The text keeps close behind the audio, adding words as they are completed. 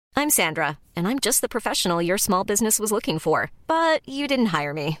I'm Sandra, and I'm just the professional your small business was looking for. But you didn't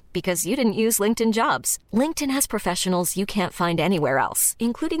hire me because you didn't use LinkedIn Jobs. LinkedIn has professionals you can't find anywhere else,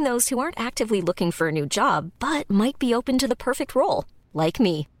 including those who aren't actively looking for a new job, but might be open to the perfect role, like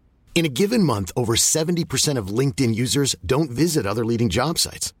me. In a given month, over 70% of LinkedIn users don't visit other leading job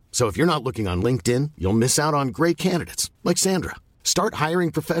sites. So if you're not looking on LinkedIn, you'll miss out on great candidates like Sandra. Start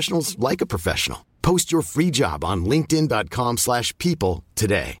hiring professionals like a professional. Post your free job on linkedin.com/people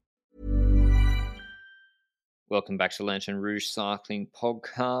today. Welcome back to Lantern Rouge Cycling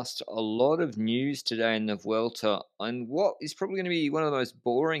Podcast. A lot of news today in the Vuelta on what is probably going to be one of the most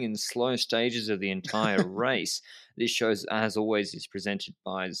boring and slow stages of the entire race. This show, as always, is presented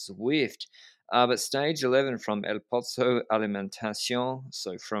by Zwift. But stage 11 from El Pozo Alimentación,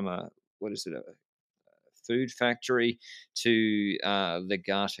 so from a food factory to the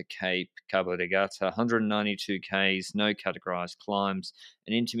Gata Cape, Cabo de Gata, 192 Ks, no categorized climbs,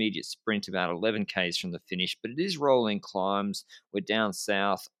 an intermediate sprint about 11 Ks from the finish, but it is rolling climbs. We're down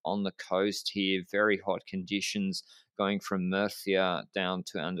south on the coast here, very hot conditions going from Murcia down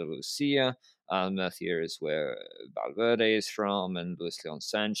to Andalusia. Murcia is where Valverde is from and Luis Leon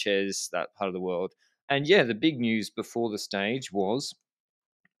Sanchez, that part of the world. And yeah, the big news before the stage was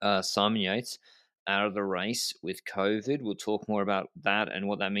Simon Yates out of the race with COVID. We'll talk more about that and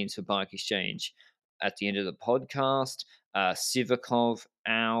what that means for Bike Exchange at the end of the podcast. Sivakov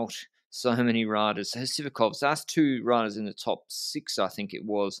out. So many riders. Sivakov's that's 2 riders in the top 6, I think it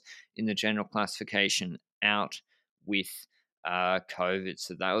was, in the general classification out with COVID.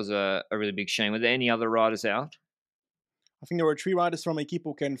 So that was a really big shame. Were there any other riders out? I think there were 3 riders from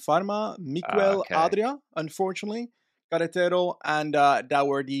Equipo Ken Pharma, Miquel, Adria, unfortunately, Carretero, and that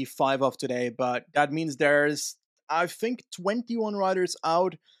were the 5 of today. But that means there's, I think, 21 riders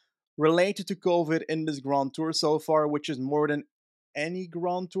out related to COVID in this Grand Tour so far, which is more than any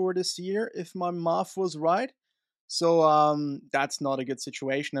Grand Tour this year, if my math was right. So that's not a good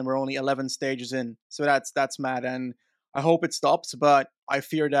situation, and we're only 11 stages in. So that's mad, and I hope it stops, but I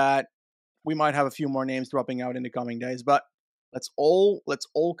fear that we might have a few more names dropping out in the coming days. But let's all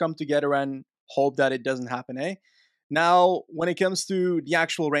come together and hope that it doesn't happen, eh? Now, when it comes to the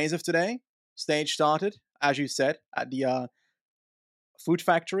actual race of today, stage started, as you said, at the food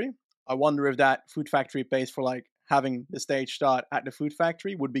factory. I wonder if that food factory pays for having the stage start at the food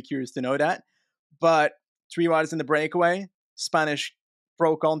factory. Would be curious to know that. But 3 riders in the breakaway, Spanish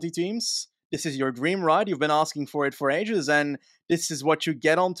Pro Conti teams. This is your dream ride. You've been asking for it for ages, and this is what you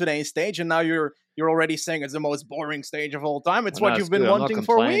get on today's stage. And now you're already saying it's the most boring stage of all time. It's what you've been wanting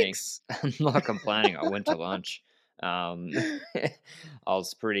for weeks. I'm not complaining. I went to lunch. I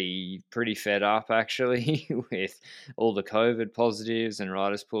was pretty fed up actually with all the COVID positives and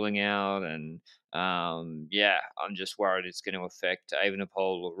riders pulling out, and I'm just worried it's going to affect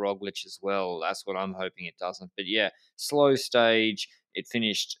Evenepoel or Roglic as well. That's what I'm hoping it doesn't. But yeah, slow stage. It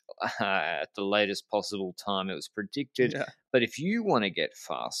finished at the latest possible time it was predicted. Yeah. But if you want to get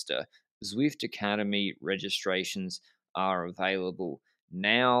faster, Zwift Academy registrations are available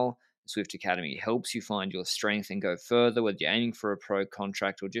now. Zwift Academy helps you find your strength and go further, whether you're aiming for a pro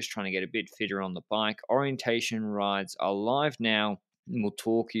contract or just trying to get a bit fitter on the bike. Orientation rides are live now, and we'll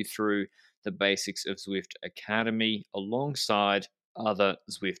talk you through the basics of Zwift Academy alongside other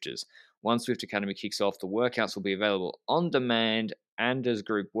Zwifters. Once Zwift Academy kicks off, the workouts will be available on demand and as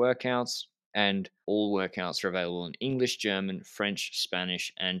group workouts, and all workouts are available in English, German, French,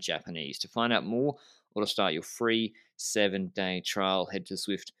 Spanish, and Japanese. To find out more or to start your free 7-day trial, head to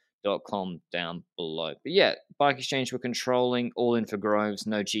Zwift.com down below. But yeah, Bike Exchange we're controlling, all in for Groves,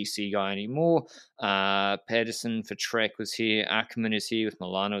 no GC guy anymore. Pedersen for Trek was here. Ackerman is here with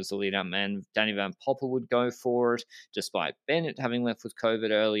Milano as the lead-out man. Danny Van Poppel would go for it, despite Bennett having left with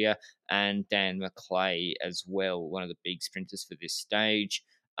COVID earlier, and Dan McClay as well, one of the big sprinters for this stage.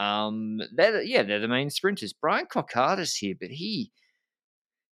 They're the main sprinters. Brian Cockart here, but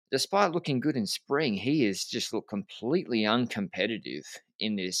despite looking good in spring, he has just looked completely uncompetitive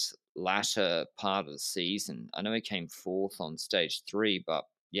in this latter part of the season. I know he came 4th on stage 3, but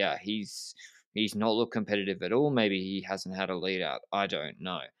yeah, he's not looked competitive at all. Maybe he hasn't had a lead out. I don't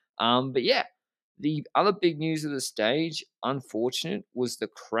know. But yeah, the other big news of the stage, unfortunate, was the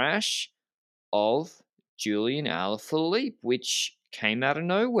crash of Julian Alaphilippe, which came out of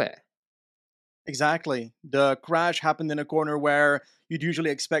nowhere. Exactly. The crash happened in a corner where you'd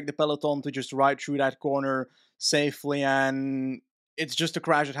usually expect the peloton to just ride through that corner safely, and it's just a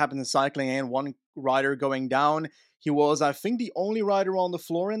crash that happened in cycling and one rider going down. He was, I think, the only rider on the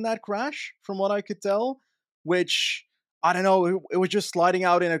floor in that crash, from what I could tell, which, I don't know, it was just sliding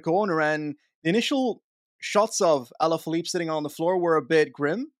out in a corner, and the initial shots of Alaphilippe sitting on the floor were a bit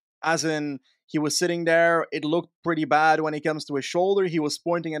grim. As in, he was sitting there, it looked pretty bad when it comes to his shoulder. He was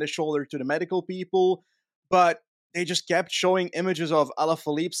pointing at his shoulder to the medical people, but they just kept showing images of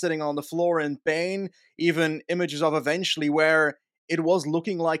Alaphilippe sitting on the floor in pain, even images of eventually where it was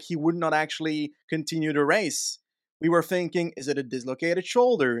looking like he would not actually continue the race. We were thinking, is it a dislocated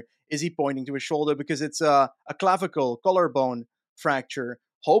shoulder? Is he pointing to his shoulder because it's a clavicle, collarbone fracture?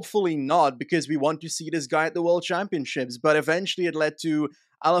 Hopefully not, because we want to see this guy at the World Championships. But eventually it led to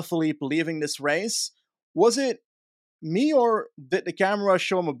Alaphilippe leaving this race. Was it me, or did the camera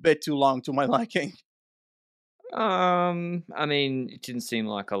show him a bit too long to my liking? I mean, it didn't seem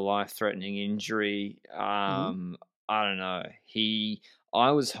like a life-threatening injury. Mm-hmm. I don't know.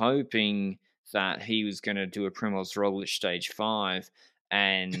 I was hoping that he was going to do a Primoz Roglic stage 5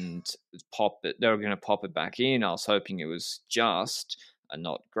 and pop it. They were going to pop it back in. I was hoping it was just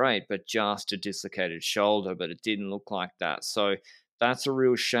not great, but just a dislocated shoulder. But it didn't look like that. So that's a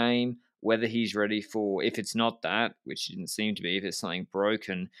real shame. Whether he's ready for, if it's not that, which didn't seem to be, if it's something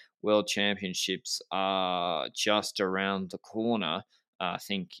broken, World Championships are just around the corner. I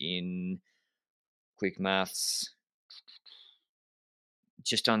think in quick maths,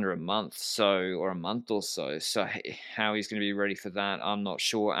 just under a month, or a month or so. So how he's going to be ready for that, I'm not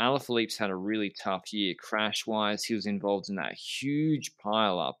sure. Alaphilippe's had a really tough year crash-wise. He was involved in that huge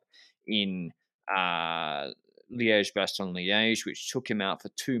pile-up in Liège-Bastogne-Liège, which took him out for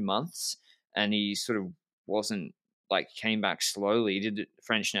 2 months, and he sort of wasn't, came back slowly. He did the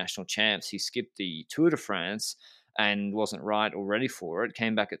French national champs. He skipped the Tour de France and wasn't right or ready for it.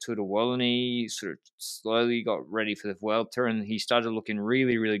 Came back at Tour de Wallonie, sort of slowly got ready for the Vuelta, and he started looking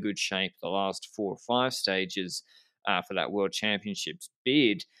really, really good shape the last 4 or 5 stages for that World Championships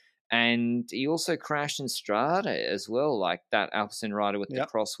bid. And he also crashed in Strada as well, like that Alpecin rider with the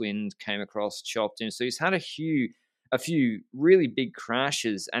crosswind came across, chopped him. So he's had a few really big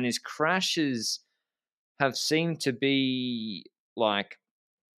crashes, and his crashes have seemed to be like,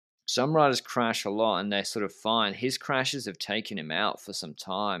 some riders crash a lot and they're sort of fine. His crashes have taken him out for some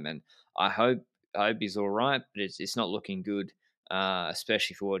time, and I hope he's all right, but it's not looking good,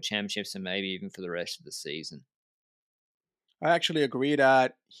 especially for World Championships and maybe even for the rest of the season. I actually agree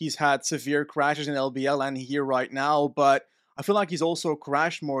that he's had severe crashes in LBL and here right now, but I feel like he's also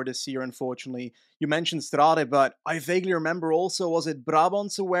crashed more this year, unfortunately. You mentioned Strade, but I vaguely remember also, was it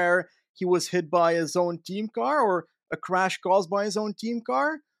Brabantse where he was hit by his own team car, or a crash caused by his own team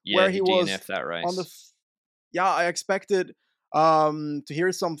car? Yeah, Where he he was DNF'd that on the. race. Yeah, I expected to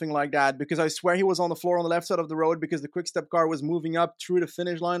hear something like that, because I swear he was on the floor on the left side of the road because the quick step car was moving up through the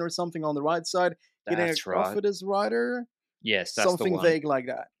finish line or something on the right side, getting a That's cuff right. with his rider. Yes, that's the Something one. vague like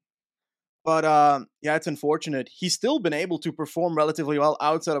that. But yeah, it's unfortunate. He's still been able to perform relatively well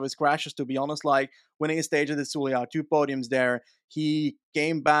outside of his crashes, to be honest. Like winning a stage at the Zulia, 2 podiums there. He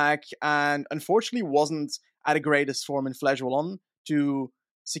came back and unfortunately wasn't at a greatest form in Flegelon to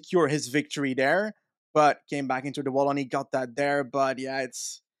secure his victory there, but came back into the wall and he got that there. But yeah,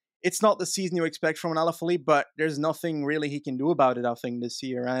 it's not the season you expect from an Alaphilippe, but there's nothing really he can do about it, I think, this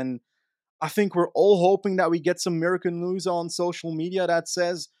year. And I think we're all hoping that we get some miracle news on social media that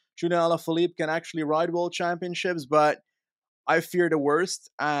says Julian Alaphilippe can actually ride World Championships, but I fear the worst,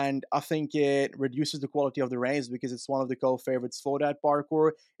 and I think it reduces the quality of the race because it's one of the co-favorites for that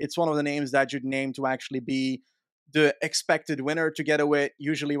parkour. It's one of the names that you'd name to actually be the expected winner, together with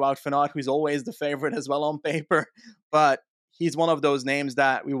usually Wout van Aert, who's always the favorite as well on paper. But he's one of those names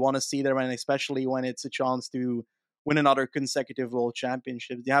that we want to see there, and especially when it's a chance to win another consecutive World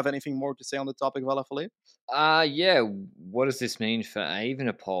Championship. Do you have anything more to say on the topic of Alaphilippe? Yeah. What does this mean for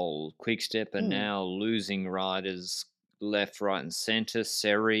Evenepoel? Quickstep are Hmm. now losing riders left, right, and centre.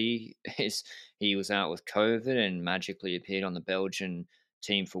 Seri he was out with COVID and magically appeared on the Belgian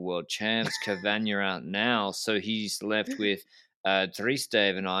team for World Champs. Cavagna out now, so he's left with Dries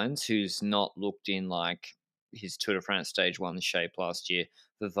Stevenijns, who's not looked in like his Tour de France Stage 1 shape last year.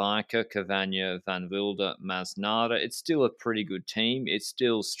 Vivaika, Cavagna, Van Wilder, Masnada. It's still a pretty good team. It's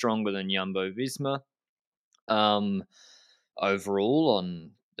still stronger than Jumbo Visma. Um, Overall,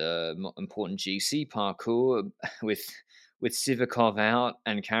 on the important GC parkour, with Sivakov out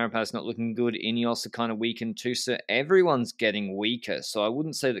and Carapaz not looking good, Ineos are kind of weakened too. So everyone's getting weaker. So I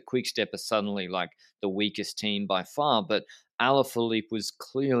wouldn't say that Quickstep are suddenly like the weakest team by far, but Alaphilippe was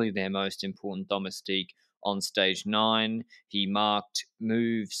clearly their most important domestique on stage 9. He marked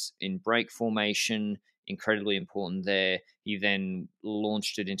moves in break formation, incredibly important there. He then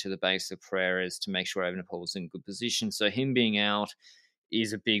launched it into the base of Pereira's to make sure Evenepoel was in good position. So him being out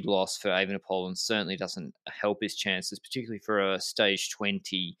is a big loss for Evenepoel and certainly doesn't help his chances, particularly for a stage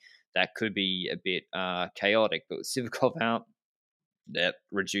 20 that could be a bit chaotic. But with Sivakov out, that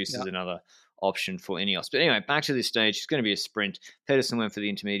reduces Yeah. another option for Ineos. But anyway, back to this stage, it's going to be a sprint. Pedersen went for the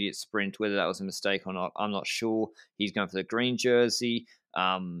intermediate sprint. Whether that was a mistake or not, I'm not sure. He's going for the green jersey.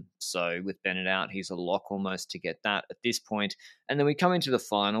 So with Bennett out, he's a lock almost to get that at this point. And then we come into the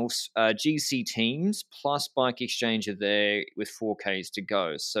finals. GC teams plus Bike Exchange are there with 4Ks to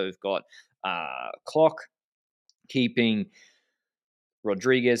go. So we've got Clock keeping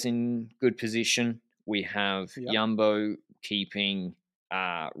Rodriguez in good position. We have Jumbo keeping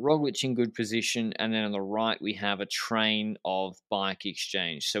Roglic in good position. And then on the right, we have a train of Bike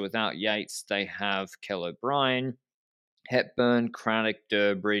Exchange. So without Yates, they have Kell O'Brien, Hepburn, Craddock,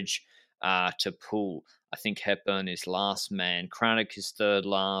 Durbridge to pull. I think Hepburn is last man. Craddock is third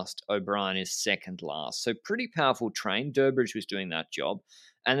last. O'Brien is second last. So pretty powerful train. Durbridge was doing that job.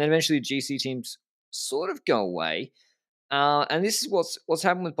 And then eventually GC teams sort of go away. And this is what's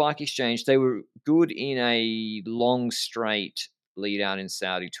happened with Bike Exchange. They were good in a long straight lead out in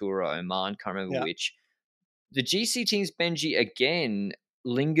Saudi Tour or Oman, can't remember which. The GC teams, Benji, again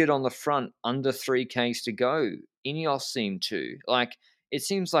lingered on the front under 3Ks to go. Ineos seemed to. Like, it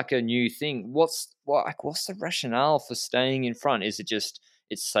seems like a new thing. What's the rationale for staying in front? Is it just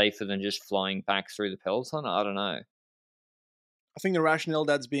it's safer than just flying back through the peloton? I don't know. I think the rationale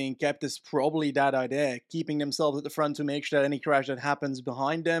that's being kept is probably that idea, keeping themselves at the front to make sure that any crash that happens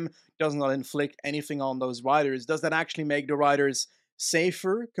behind them does not inflict anything on those riders. Does that actually make the riders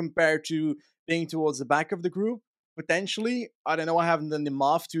safer compared to being towards the back of the group? Potentially. I don't know, I haven't done the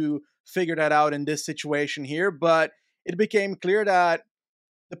math to figure that out in this situation here, but it became clear that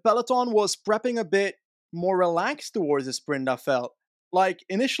the peloton was prepping a bit more relaxed towards the sprint, I felt. Like,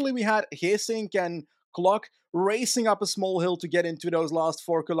 initially we had Geesink and Clock racing up a small hill to get into those last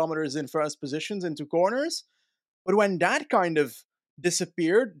 4 kilometers in first positions into corners. But when that kind of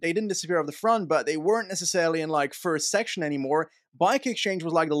disappeared, they didn't disappear off the front, but they weren't necessarily in like first section anymore. Bike Exchange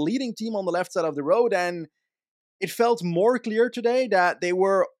was like the leading team on the left side of the road, and it felt more clear today that they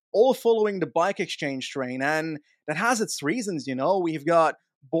were all following the Bike Exchange train, and that has its reasons, you know. We've got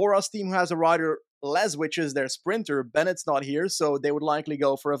Bora's team who has a rider Les, which is their sprinter. Bennett's not here, so they would likely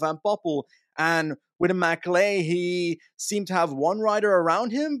go for a Van Poppel. And with a Maclay, he seemed to have one rider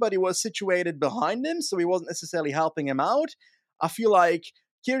around him, but he was situated behind him, so he wasn't necessarily helping him out. I feel like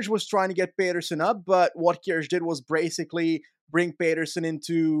Kirch was trying to get Pedersen up, but what Kirch did was basically bring Pedersen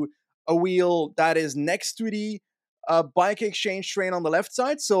into a wheel that is next to the Bike Exchange train on the left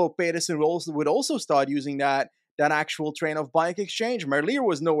side, so Pedersen would also start using that actual train of Bike Exchange. Merlier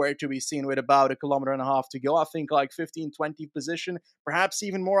was nowhere to be seen with about 1.5 kilometers to go. I think like 15, 20 position, perhaps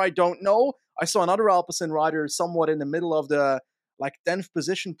even more, I don't know. I saw another Alpecin rider somewhat in the middle of the 10th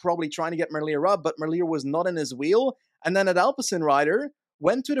position, probably trying to get Merlier up, but Merlier was not in his wheel. And then an Alpecin rider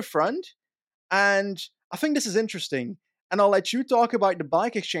went to the front, and I think this is interesting. And I'll let you talk about the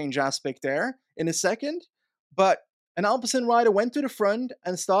Bike Exchange aspect there in a second, but an Alpecin rider went to the front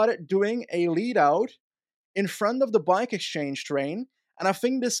and started doing a lead out in front of the Bike Exchange train, and I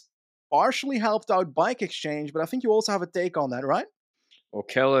think this partially helped out Bike Exchange, but I think you also have a take on that, right? Well,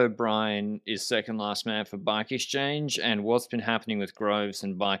 Kell O'Brien is second last man for Bike Exchange, and what's been happening with Groves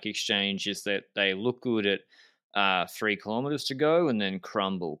and Bike Exchange is that they look good at 3 kilometers to go and then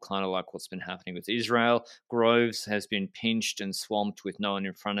crumble, kind of like what's been happening with Israel. Groves has been pinched and swamped with no one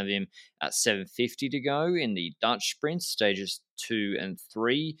in front of him at 750 to go in the Dutch sprint, stages 2 and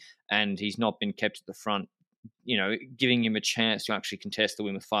 3, and he's not been kept at the front, you know, giving him a chance to actually contest the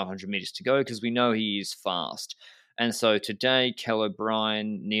win with 500 meters to go, because we know he is fast. And so today, Kell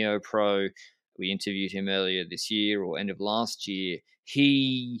O'Brien, Neo Pro, we interviewed him earlier this year or end of last year.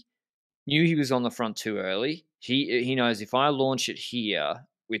 He knew he was on the front too early. He knows if I launch it here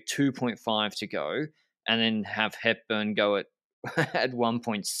with 2.5 to go and then have Hepburn go at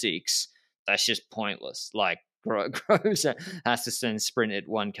 1.6, that's just pointless. Like, Groves has to send sprint at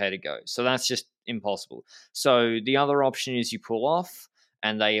 1K to go. So that's just impossible. So the other option is you pull off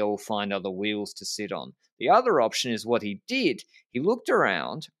and they all find other wheels to sit on. The other option is what he did. He looked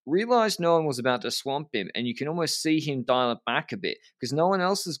around, realized no one was about to swamp him, and you can almost see him dial it back a bit because no one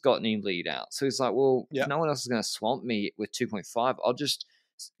else has got any lead out. So he's like, well, if no one else is going to swamp me with 2.5, I'll just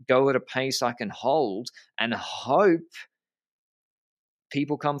go at a pace I can hold and hope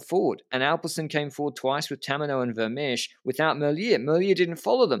people come forward. And Alpecin came forward twice with Tamino and Vermeersch without Merlier. Merlier didn't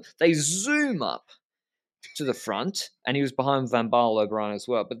follow them. They zoom up to the front, and he was behind Van Baarle, O'Brien as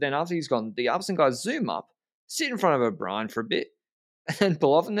well. But then after he's gone, the Alpecin guys zoom up, sit in front of O'Brien for a bit, and then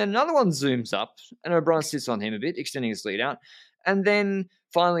pull off, and then another one zooms up, and O'Brien sits on him a bit, extending his lead out. And then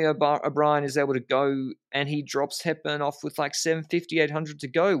finally O'Brien is able to go, and he drops Hepburn off with like 750, 800 to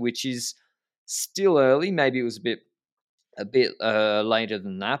go, which is still early. Maybe it was a bit a bit later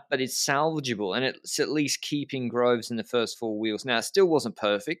than that, but it's salvageable, and it's at least keeping Groves in the first four wheels. Now, it still wasn't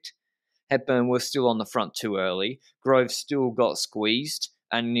perfect. Hepburn was still on the front too early. Groves still got squeezed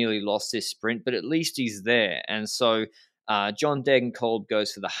and nearly lost this sprint, but at least he's there. And so John Degenkolb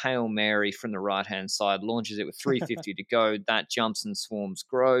goes for the Hail Mary from the right-hand side, launches it with 3:50 to go. That jumps and swarms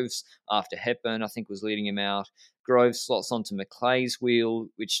Groves after Hepburn, I think, was leading him out. Groves slots onto McClay's wheel,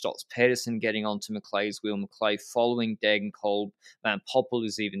 which stops Pedersen getting onto McClay's wheel. McClay following Degenkolb. Van Poppel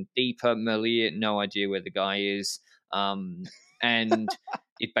is even deeper. Merlier, no idea where the guy is. And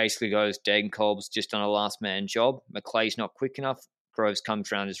it basically goes, Degenkolb's just on a last-man job. McClay's not quick enough. Groves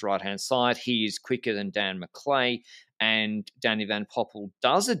comes around his right-hand side. He is quicker than Dan McClay, and Danny Van Poppel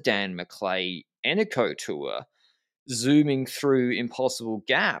does a Dan McClay Eneco tour, zooming through impossible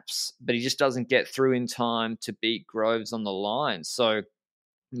gaps, but he just doesn't get through in time to beat Groves on the line. So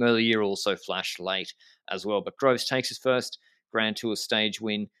Merlier also flashed late as well, but Groves takes his first Grand Tour stage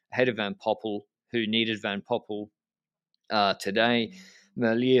win ahead of Van Poppel, who needed Van Poppel today.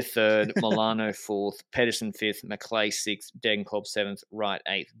 Merlier third, Milano fourth, Pedersen fifth, McClay sixth, Degenkolb seventh, Wright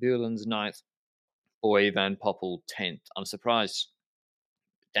eighth, Buelens ninth, Boy Van Poppel 10th. I'm surprised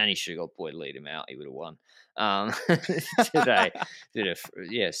Danny should have got Boy to lead him out. He would have won today.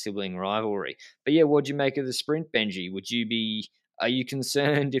 Sibling rivalry. But yeah, what'd you make of the sprint, Benji? Are you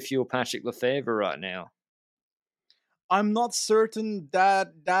concerned if you're Patrick Lefevre right now? I'm not certain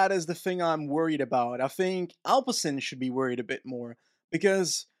that is the thing I'm worried about. I think Alpecin should be worried a bit more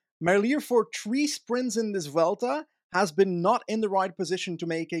because Merlier for 3 sprints in this Vuelta has been not in the right position to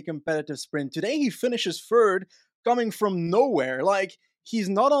make a competitive sprint. Today he finishes third, coming from nowhere. Like, he's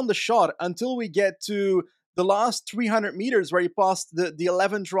not on the shot until we get to the last 300 meters where he passed the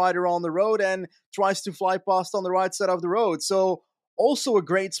 11th rider on the road and tries to fly past on the right side of the road. So also a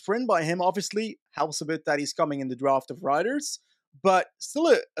great sprint by him. Obviously, helps a bit that he's coming in the draft of riders, but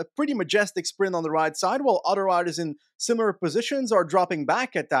still a pretty majestic sprint on the right side, while other riders in similar positions are dropping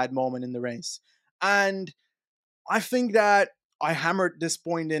back at that moment in the race. And I think that I hammered this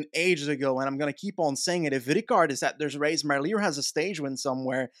point in ages ago, and I'm going to keep on saying it. If Ricard is at this race, Merlier has a stage win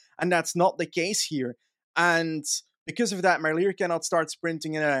somewhere, and that's not the case here. And because of that, Merlier cannot start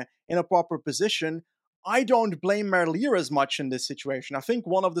sprinting in a proper position. I don't blame Merlier as much in this situation. I think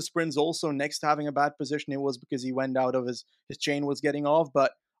one of the sprints also next to having a bad position, it was because he went out of his chain was getting off,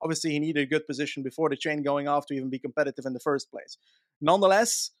 but obviously he needed a good position before the chain going off to even be competitive in the first place.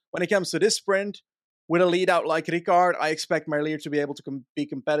 Nonetheless, when it comes to this sprint, with a lead out like Ricard, I expect Merlier to be able to be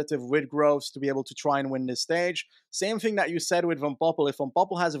competitive with Groves to be able to try and win this stage. Same thing that you said with Van Poppel. If Van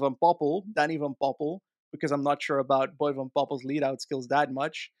Poppel has a Van Poppel, Danny Van Poppel, because I'm not sure about Boy Van Poppel's lead out skills that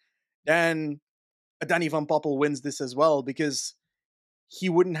much, then Danny Van Poppel wins this as well, because he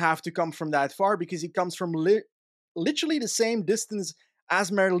wouldn't have to come from that far, because he comes from literally the same distance as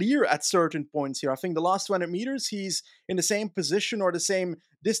Merlier at certain points here. I think the last 200 meters, he's in the same position or the same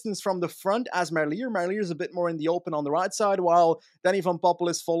distance from the front as Merlier. Merlier is a bit more in the open on the right side, while Danny Van Poppel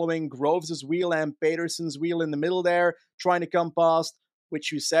is following Groves' wheel and Pedersen's wheel in the middle there, trying to come past,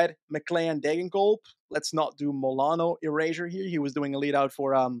 which you said, McClay and Degenkolb. Let's not do Milano erasure here. He was doing a lead out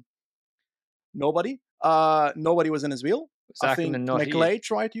for nobody. Nobody was in his wheel. I think McClay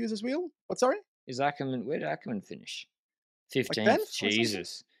tried to use his wheel. What, sorry? Where did Ackerman finish? 15th. Like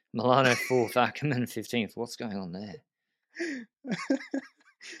Jesus. Milano 4th, Ackerman 15th. What's going on there?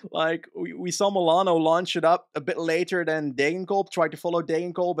 Like, we saw Milano launch it up a bit later than Degenkolb, tried to follow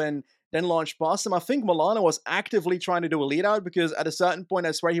Degenkolb and then launched past him. I think Milano was actively trying to do a lead out, because at a certain point,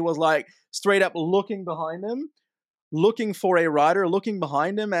 I swear he was like straight up looking behind him, looking for a rider, looking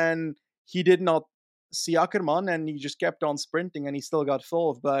behind him, and he did not see Ackerman, and he just kept on sprinting, and he still got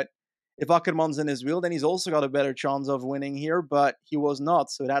fourth. But if Ackerman's in his wheel, then he's also got a better chance of winning here, but he was not,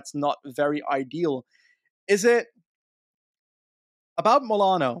 so that's not very ideal. Is it about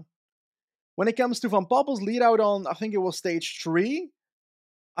Milano? When it comes to Van Poppel's lead out on, I think it was stage 3,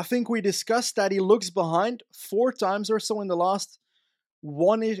 I think we discussed that he looks behind 4 times or so in the last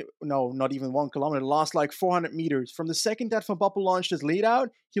not even 1 kilometer, the last like 400 meters. From the second that Van Poppel launched his lead out,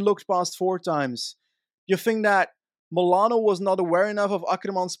 he looked past 4 times. Do you think that Milano was not aware enough of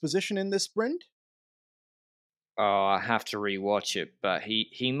Ackerman's position in this sprint? Oh, I have to rewatch it, but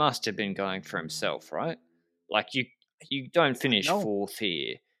he must have been going for himself, right? Like, you don't finish 4th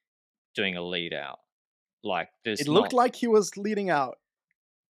here doing a lead out. Like, it looked like he was leading out,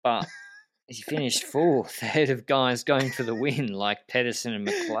 but he finished 4th ahead of guys going for the win, like Pedersen and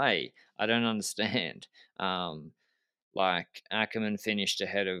McClay. I don't understand. Like, Ackerman finished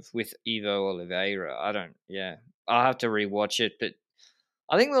ahead of with Ivo Oliveira. I'll have to rewatch it, but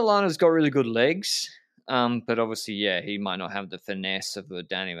I think Milano's got really good legs. But obviously, yeah, he might not have the finesse of a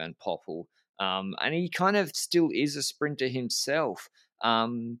Danny Van Poppel. And he kind of still is a sprinter himself.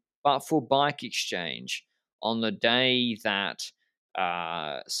 But for Bike Exchange, on the day that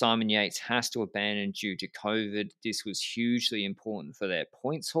Simon Yates has to abandon due to COVID, this was hugely important for their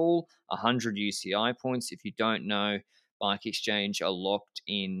points haul, 100 UCI points. If you don't know, Bike Exchange are locked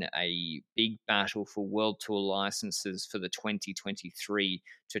in a big battle for World Tour licenses for the 2023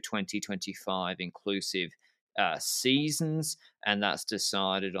 to 2025 inclusive seasons, and that's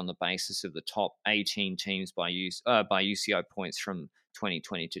decided on the basis of the top 18 teams by UCI points from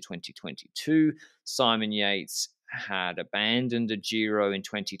 2020 to 2022. Simon Yates had abandoned the Giro in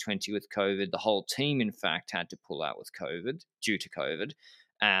 2020 with COVID. The whole team, in fact, had to pull out with COVID due to COVID.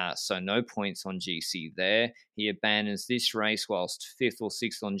 So no points on GC there. He abandons this race whilst 5th or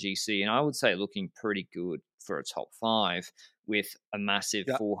 6th on GC, and I would say looking pretty good for a top 5 with a massive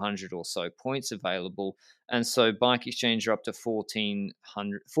 400 or so points available. And so Bike Exchange are up to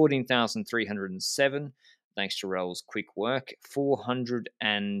 14,307 thanks to Rel's quick work.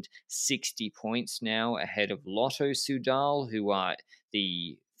 460 points now ahead of Lotto Soudal, who are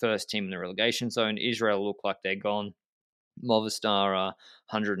the first team in the relegation zone. Israel look like they're gone. Movistar are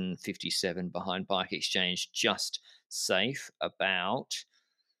 157 behind Bike Exchange, just safe about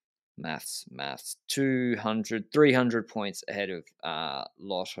maths 300 points ahead of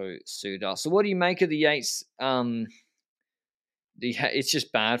Lotto Soudal. So what do you make of the Yates? It's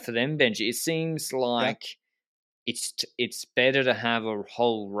just bad for them, Benji. It seems like it's better to have a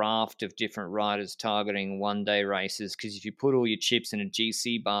whole raft of different riders targeting one-day races, because if you put all your chips in a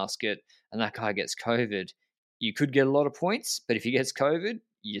GC basket and that guy gets COVID, you could get a lot of points, but if he gets COVID,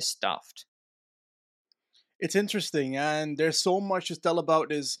 you're stuffed. It's interesting, and there's so much to tell about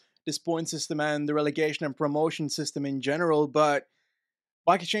this point system and the relegation and promotion system in general, but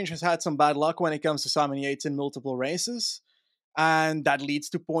Bike Exchange has had some bad luck when it comes to Simon Yates in multiple races, and that leads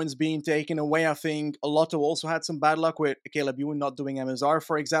to points being taken away. I think Lotto also had some bad luck with Caleb Ewan not doing MSR,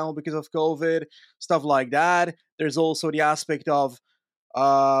 for example, because of COVID, stuff like that. There's also the aspect of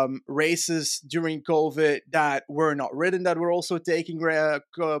races during COVID that were not ridden that were also taking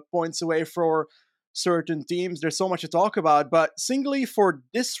points away for certain teams. There's so much to talk about, but singly for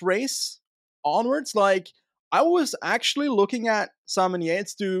this race onwards, like, I was actually looking at Simon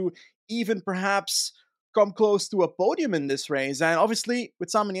Yates to even perhaps come close to a podium in this race. And obviously, with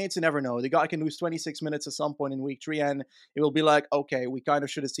Simon Yates, you never know. The guy can lose 26 minutes at some point in week 3, and it will be like, okay, we kind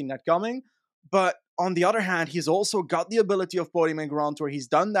of should have seen that coming. But on the other hand, he's also got the ability of podium and Grand Tour. He's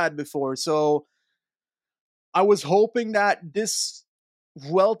done that before. So I was hoping that this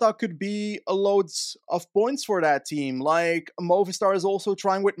Vuelta could be a loads of points for that team. Like, Movistar is also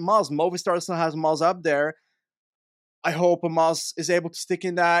trying with Maz. Movistar still has Maz up there. I hope Maz is able to stick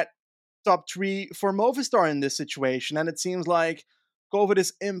in that top 3 for Movistar in this situation. And it seems like COVID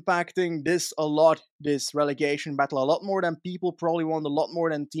is impacting this a lot, this relegation battle, a lot more than people probably want, a lot more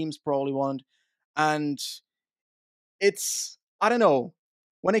than teams probably want. And it's, I don't know,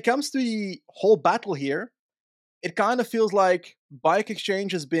 when it comes to the whole battle here, it kind of feels like Bike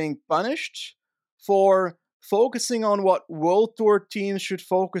Exchange is being punished for focusing on what World Tour teams should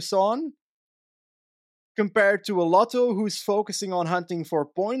focus on, compared to a Lotto who's focusing on hunting for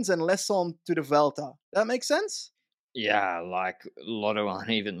points and less on to the Vuelta. That makes sense? Yeah, like Lotto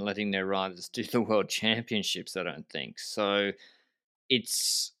aren't even letting their riders do the World Championships, I don't think. So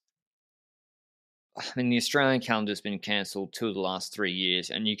it's, I mean, the Australian calendar's been cancelled 2 of the last 3 years,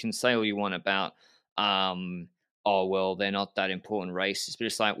 and you can say all you want about, oh, well, they're not that important races. But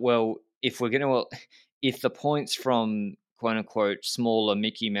it's like, well, if the points from quote unquote smaller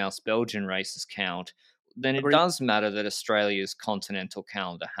Mickey Mouse Belgian races count, then it Agreed. does matter that Australia's continental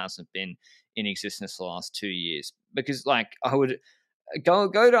calendar hasn't been in existence the last 2 years. Because, like, I would go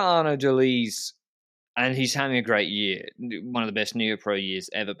to Arnaud Delis, and he's having a great year, one of the best Neopro years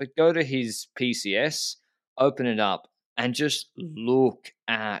ever. But go to his PCS, open it up, and just look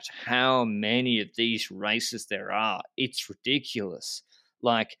at how many of these races there are. It's ridiculous.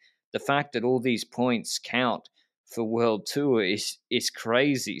 Like, the fact that all these points count for World Tour is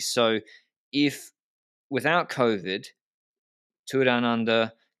crazy. So if without COVID, Tour Down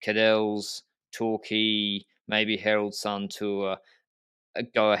Under, Cadell's, Torquay, maybe Herald Sun Tour,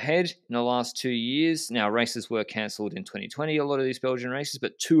 go ahead in the last 2 years. Now, races were cancelled in 2020, a lot of these Belgian races,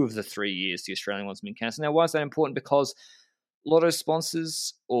 but 2 of the 3 years the Australian ones have been cancelled. Now, why is that important? Because Lotto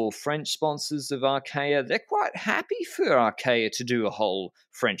sponsors or French sponsors of Arkea, they're quite happy for Arkea to do a whole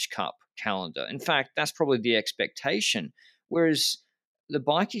French Cup calendar. In fact, that's probably the expectation. Whereas the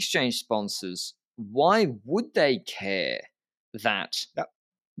Bike Exchange sponsors, why would they care that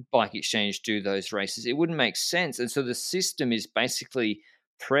Bike Exchange do those races. It wouldn't make sense. And so the system is basically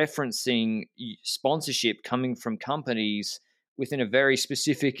preferencing sponsorship coming from companies within a very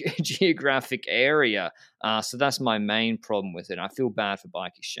specific geographic area. So that's my main problem with it. I feel bad for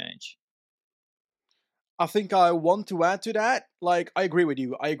Bike Exchange. I think I want to add to that. Like, I agree with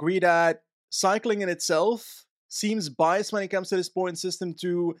you. I agree that cycling in itself seems biased when it comes to this point system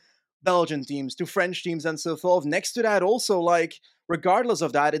to Belgian teams, to French teams, and so forth. Next to that, also, like, regardless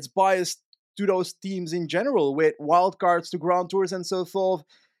of that, it's biased to those teams in general, with wildcards to Grand Tours and so forth.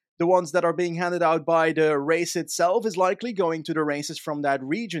 The ones that are being handed out by the race itself is likely going to the races from that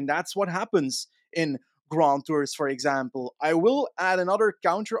region. That's what happens in Grand Tours, for example. I will add another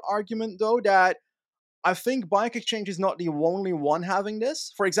counter argument, though, that I think Bike Exchange is not the only one having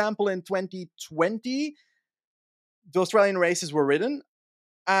this. For example, in 2020, the Australian races were ridden,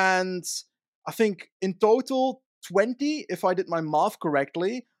 and I think in total 20, if I did my math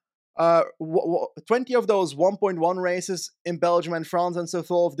correctly, 20 of those 1.1 races in Belgium and France and so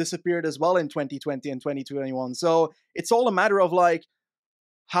forth disappeared as well in 2020 and 2021. So it's all a matter of like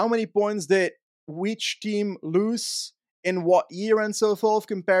how many points did which team lose in what year and so forth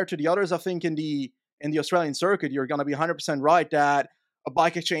compared to the others. I think in the Australian circuit, you're going to be 100% right that a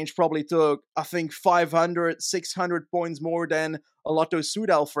Bike Exchange probably took, I think, 500, 600 points more than a Lotto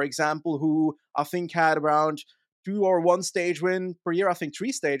Soudal, for example, who I think had around 2 or 1 stage win per year. I think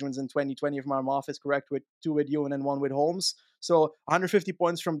 3 stage wins in 2020, if my math is correct, with 2 with Ewan and 1 with Holmes. So 150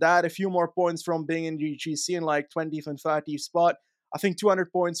 points from that, a few more points from being in the GC in like 20th and 30th spot. I think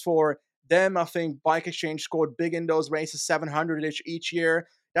 200 points for them. I think Bike Exchange scored big in those races, 700-ish each year.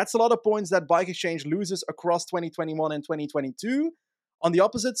 That's a lot of points that Bike Exchange loses across 2021 and 2022. On the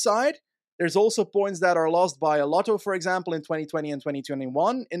opposite side, there's also points that are lost by a Lotto, for example, in 2020 and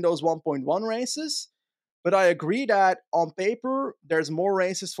 2021 in those 1.1 races. But I agree that on paper, there's more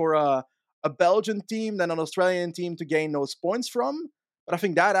races for a Belgian team than an Australian team to gain those points from. But I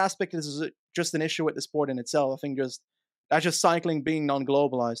think that aspect is just an issue with the sport in itself. I think that's just cycling being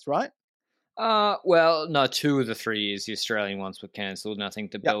non-globalized, right? Well, no, 2 of the 3 years the Australian ones were cancelled, and I think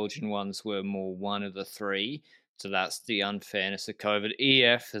the Yep. Belgian ones were more 1 of the 3. So that's the unfairness of COVID.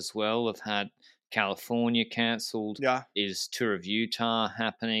 EF as well have had California cancelled. Yeah. Is Tour of Utah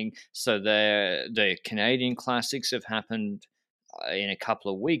happening? So the Canadian Classics have happened in a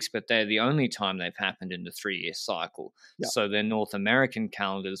couple of weeks, but they're the only time they've happened in the 3-year cycle. Yep. So their North American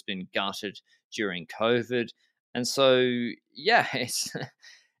calendar has been gutted during COVID. And so, yeah,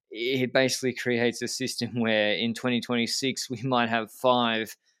 it basically creates a system where in 2026 we might have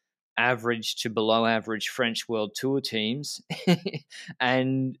 5 average to below average French World Tour teams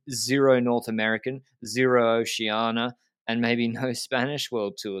and 0 North American, 0 Oceania, and maybe no Spanish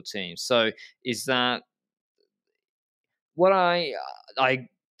World Tour teams. So is that what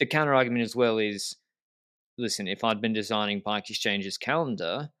the counter argument as well is, listen, if I'd been designing Bike Exchange's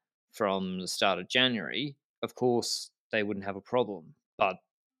calendar from the start of January, of course they wouldn't have a problem, but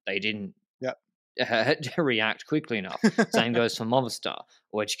they didn't react quickly enough. Same goes for Movistar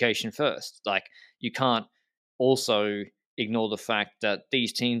or Education First. Like, you can't also ignore the fact that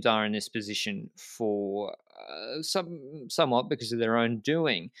these teams are in this position for somewhat because of their own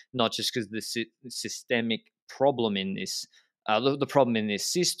doing, not just because of the systemic problem in this, the problem in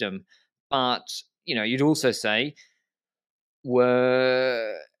this system. But you'd also say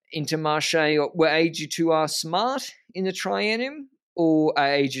were Intermarché, were AG2R smart in the triennium, or are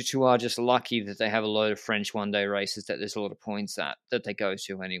AG2R just lucky that they have a load of French one-day races that there's a lot of points at that they go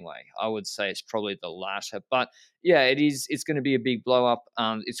to anyway? I would say it's probably the latter. But yeah, it's going to be a big blow-up.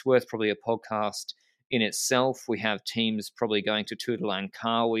 It's worth probably a podcast in itself. We have teams probably going to Tour de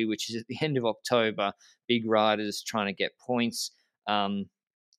Langkawi, which is at the end of October, big riders trying to get points.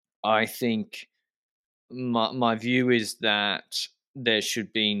 I think my view is that there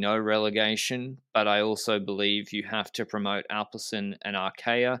should be no relegation, but I also believe you have to promote Alpecin and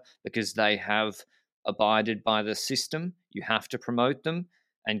Arkea because they have abided by the system. You have to promote them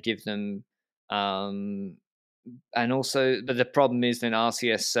and give them, and also, but the problem is then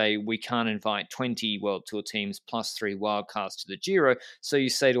RCS say we can't invite 20 World Tour teams plus 3 wildcards to the Giro. So you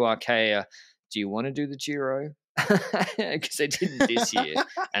say to Arkea, do you want to do the Giro? Because they didn't this year,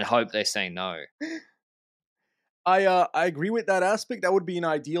 and hope they say no. I agree with that aspect. That would be an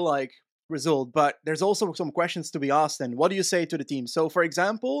ideal result, but there's also some questions to be asked. And what do you say to the team? So, for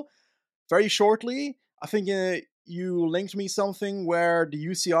example, very shortly, I think you linked me something where the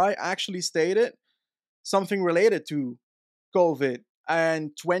UCI actually stated something related to COVID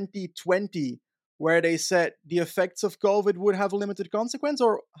and 2020, where they said the effects of COVID would have a limited consequence,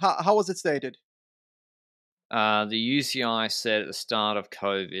 or how was it stated? The UCI said at the start of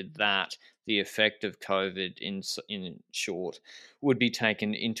COVID that the effect of COVID, in short, would be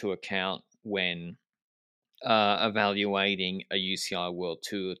taken into account when evaluating a UCI World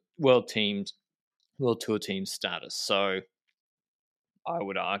Tour team status. So I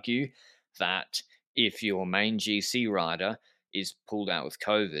would argue that if your main GC rider is pulled out with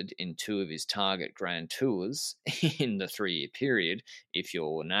COVID in 2 of his target Grand Tours in the 3-year period, if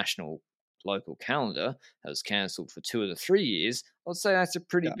your national local calendar has cancelled for 2 of the 3 years, I'd say that's a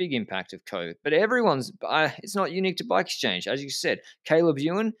pretty Yeah. big impact of COVID. But it's not unique to Bike Exchange. As you said, Caleb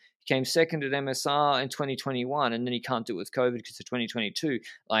Ewan came second at MSR in 2021, and then he can't do it with COVID because of 2022.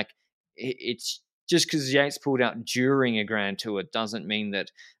 Like, it's just because Yates pulled out during a Grand Tour doesn't mean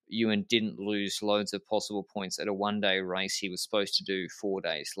that Ewan didn't lose loads of possible points at a one-day race he was supposed to do 4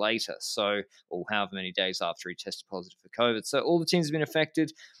 days later. So, or however many days after he tested positive for COVID. So all the teams have been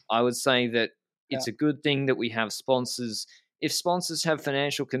affected. I would say that it's a good thing that we have sponsors. If sponsors have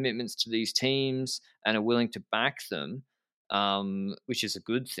financial commitments to these teams and are willing to back them, which is a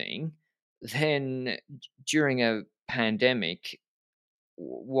good thing, then during a pandemic,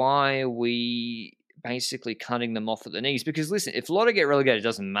 why are we basically cutting them off at the knees? Because listen, if Lotto get relegated, it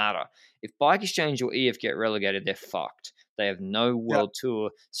doesn't matter. If Bike Exchange or EF get relegated, they're fucked. They have no World Tour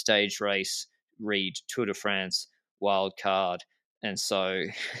stage race, read Tour de France, wild card, and so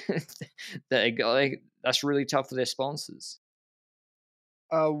that's really tough for their sponsors.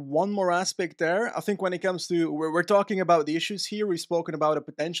 One more aspect there. I think when it comes to, we're talking about the issues here. We've spoken about a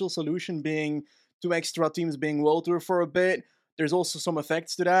potential solution being 2 extra teams being World Tour for a bit. There's also some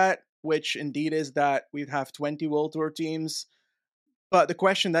effects to that, which indeed is that we'd have 20 World Tour teams. But the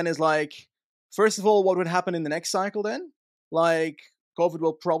question then is like, first of all, what would happen in the next cycle then? Like, COVID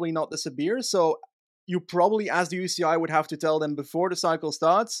will probably not disappear. So you probably, as the UCI, would have to tell them before the cycle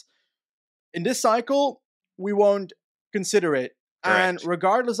starts, in this cycle, we won't consider it. Correct. And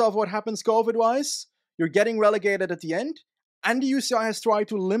regardless of what happens COVID-wise, you're getting relegated at the end. And the UCI has tried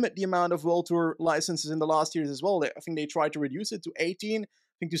to limit the amount of World Tour licenses in the last years as well. I think they tried to reduce it to 18, I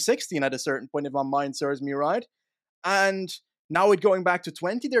think to 16 at a certain point, if my mind serves me right. And now it going back to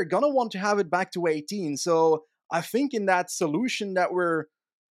 20, they're going to want to have it back to 18. So I think in that solution that we're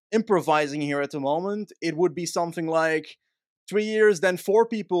improvising here at the moment, it would be something like 3 years, then 4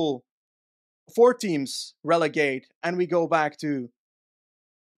 teams relegate, and we go back to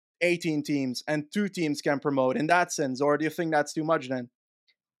 18 teams, and 2 teams can promote in that sense. Or do you think that's too much then?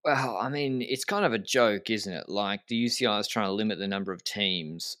 Well, I mean, it's kind of a joke, isn't it? Like, the UCI is trying to limit the number of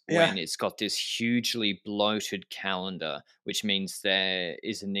teams when it's got this hugely bloated calendar, which means there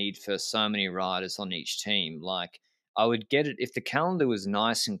is a need for so many riders on each team. Like, I would get it if the calendar was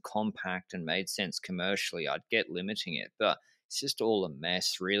nice and compact and made sense commercially, I'd get limiting it. But it's just all a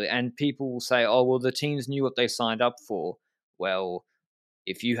mess, really. And people will say, oh, well, the teams knew what they signed up for. Well,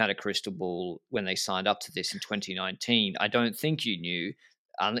 if you had a crystal ball when they signed up to this in 2019, I don't think you knew.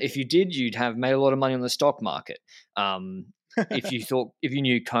 If you did, you'd have made a lot of money on the stock market. If you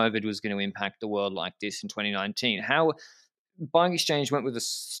knew COVID was going to impact the world like this in 2019, how Buying Exchange went with a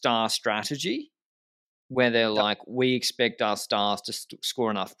star strategy where they're like, we expect our stars to score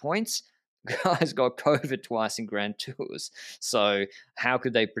enough points. Guys got COVID twice in Grand Tours, so how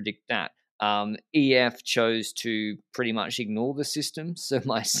could they predict that? EF chose to pretty much ignore the system, so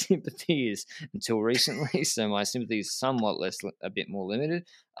my sympathy is, until recently, so my sympathy is somewhat a bit more limited.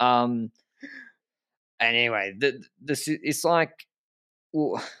 And anyway, it's like,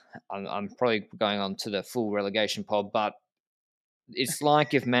 well, I'm probably going on to the full relegation pod, but it's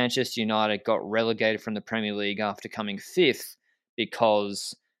like if Manchester United got relegated from the Premier League after coming 5th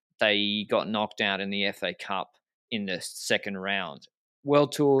because they got knocked out in the FA Cup in the second round.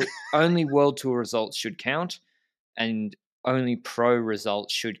 Only World Tour results should count, and only pro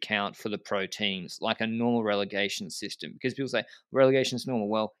results should count for the pro teams, like a normal relegation system. Because people say relegation is normal.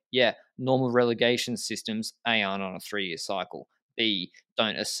 Well, yeah, normal relegation systems, A, aren't on a 3-year cycle. B,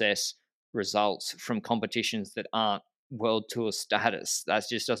 don't assess results from competitions that aren't World Tour status. That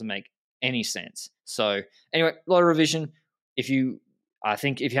just doesn't make any sense. So anyway, a lot of revision. I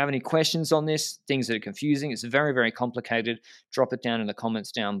think if you have any questions on this, things that are confusing, it's very, very complicated, drop it down in the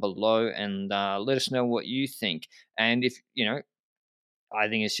comments down below and let us know what you think. And if, I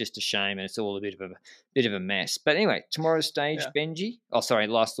think it's just a shame and it's all a bit of a mess. But anyway, tomorrow's stage, Benji. Oh, sorry,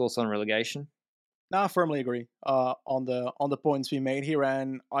 last thoughts on relegation. No, I firmly agree on the points we made here,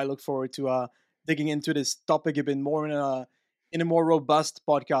 and I look forward to digging into this topic a bit more in a more robust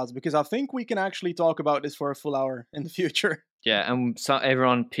podcast, because I think we can actually talk about this for a full hour in the future. Yeah, and so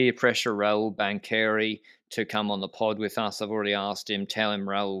everyone peer pressure Raul Bancheri to come on the pod with us. I've already asked him. Tell him,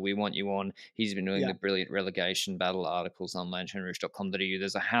 Raul, we want you on. He's been doing Yeah. the brilliant relegation battle articles on lanternrouge.com.au.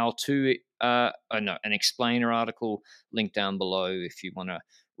 There's a how-to, an explainer article linked down below if you want to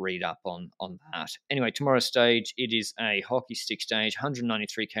read up on that. Anyway, tomorrow's stage, it is a hockey stick stage,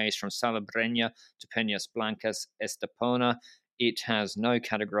 193 k's from Salabreña to Peñas Blancas, Estepona. It has no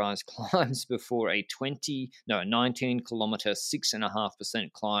categorized climbs before a 19 kilometer,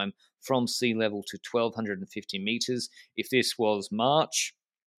 6.5% climb from sea level to 1,250 meters. If this was March,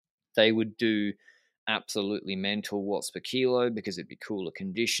 they would do absolutely mental watts per kilo because it'd be cooler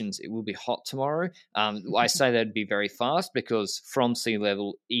conditions. It will be hot tomorrow. I say that'd be very fast because from sea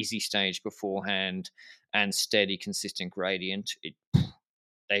level, easy stage beforehand and steady, consistent gradient,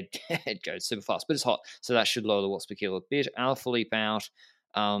 it goes super fast, but it's hot, so that should lower the watts per kilo a bit. Alaphilippe out.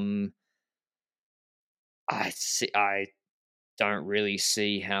 I don't really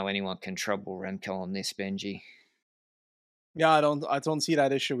see how anyone can trouble Remco on this, Benji. Yeah, I don't see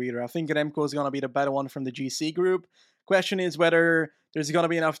that issue either. I think Remco is going to be the better one from the GC group. Question is whether there's going to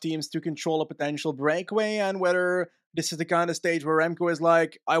be enough teams to control a potential breakaway, and whether this is the kind of stage where Remco is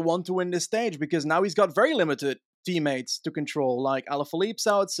like, I want to win this stage, because now he's got very limited teammates to control. Like Alaphilippe's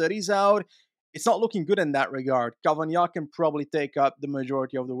out, Suri's out. It's not looking good in that regard. Cavagnac can probably take up the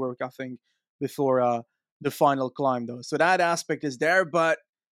majority of the work, I think, before the final climb, though. So that aspect is there, but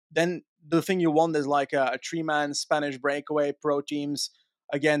then the thing you want is like a three-man Spanish breakaway pro teams.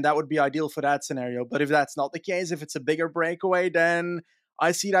 Again, that would be ideal for that scenario. But if that's not the case, if it's a bigger breakaway, then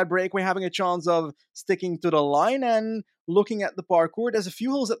I see that breakaway having a chance of sticking to the line. And looking at the parkour, there's a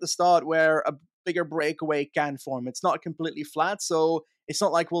few holes at the start where a bigger breakaway can form. It's not completely flat, so it's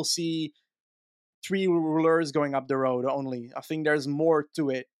not like we'll see 3 rulers going up the road only. I think there's more to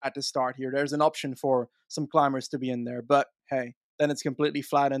it at the start here. There's an option for some climbers to be in there. But hey, then it's completely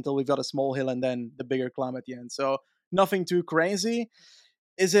flat until we've got a small hill and then the bigger climb at the end. So nothing too crazy.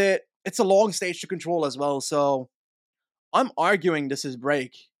 It's a long stage to control as well. So I'm arguing this is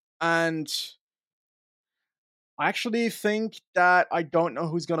break. And I actually think that I don't know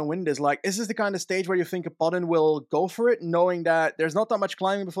who's going to win this. Like, is this the kind of stage where you think a Podden will go for it, knowing that there's not that much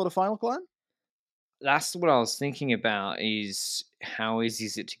climbing before the final climb? That's what I was thinking about, is how easy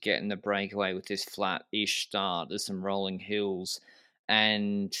is it to get in the breakaway with this flat-ish start? There's some rolling hills.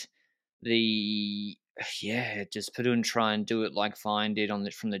 And just put in, try and do it like Vine did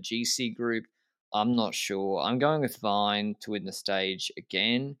from the GC group. I'm not sure. I'm going with Vine to win the stage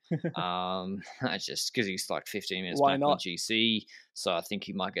again. Just because he's like 15 minutes Why back not? on GC, so I think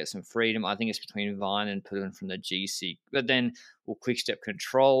he might get some freedom. I think it's between Vine and Pudun from the GC. But then will Quickstep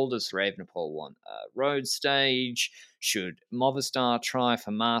control? Does Ravenpol want a road stage? Should Movistar try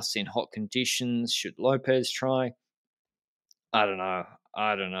for Massa in hot conditions? Should Lopez try? I don't know.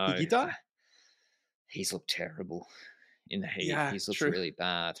 Higita? He's looked terrible in the heat. Yeah, He's looked true. really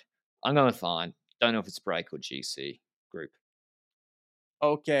bad. I'm going fine. Don't know if it's break or GC group.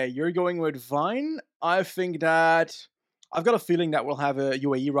 Okay, you're going with Vine. I think that I've got a feeling that we'll have a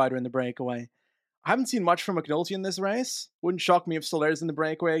UAE rider in the breakaway. I haven't seen much from McNulty in this race. Wouldn't shock me if Solair's in the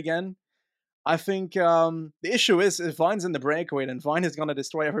breakaway again. I think the issue is if Vine's in the breakaway, then Vine is going to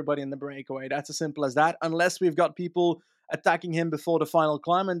destroy everybody in the breakaway. That's as simple as that, unless we've got people attacking him before the final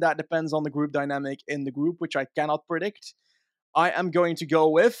climb, and that depends on the group dynamic in the group, which I cannot predict. I am going to go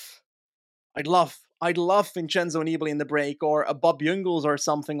with... I'd love Vincenzo Nibali in the break, or a Bob Jungels or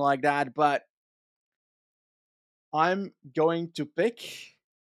something like that, but I'm going to pick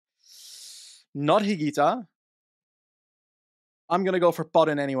not Higita. I'm going to go for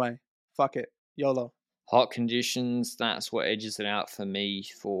Podden anyway. Fuck it. YOLO. Hot conditions, that's what edges it out for me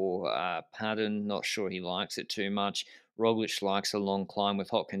for Padden. Not sure he likes it too much. Roglic likes a long climb with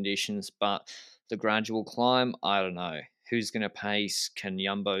hot conditions, but the gradual climb, I don't know. Who's going to pace? Can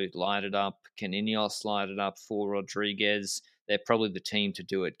Jumbo light it up? Can Ineos light it up for Rodriguez? They're probably the team to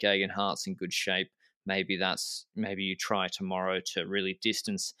do it. Geoghegan Hart's in good shape. Maybe you try tomorrow to really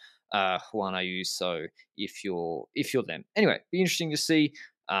distance Juan Ayuso if you're them. Anyway, be interesting to see.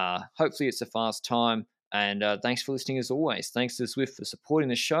 Hopefully it's a fast time. And thanks for listening as always. Thanks to Zwift for supporting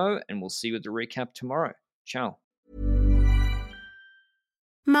the show, and we'll see you at the recap tomorrow. Ciao.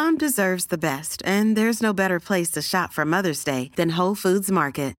 Mom deserves the best, and there's no better place to shop for Mother's Day than Whole Foods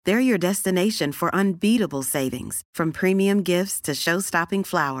Market. They're your destination for unbeatable savings, from premium gifts to show-stopping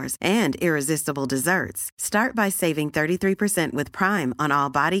flowers and irresistible desserts. Start by saving 33% with Prime on all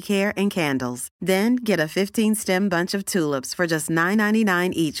body care and candles. Then get a 15-stem bunch of tulips for just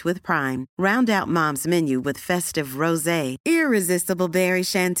 $9.99 each with Prime. Round out Mom's menu with festive rosé, irresistible berry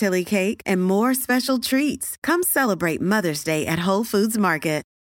chantilly cake, and more special treats. Come celebrate Mother's Day at Whole Foods Market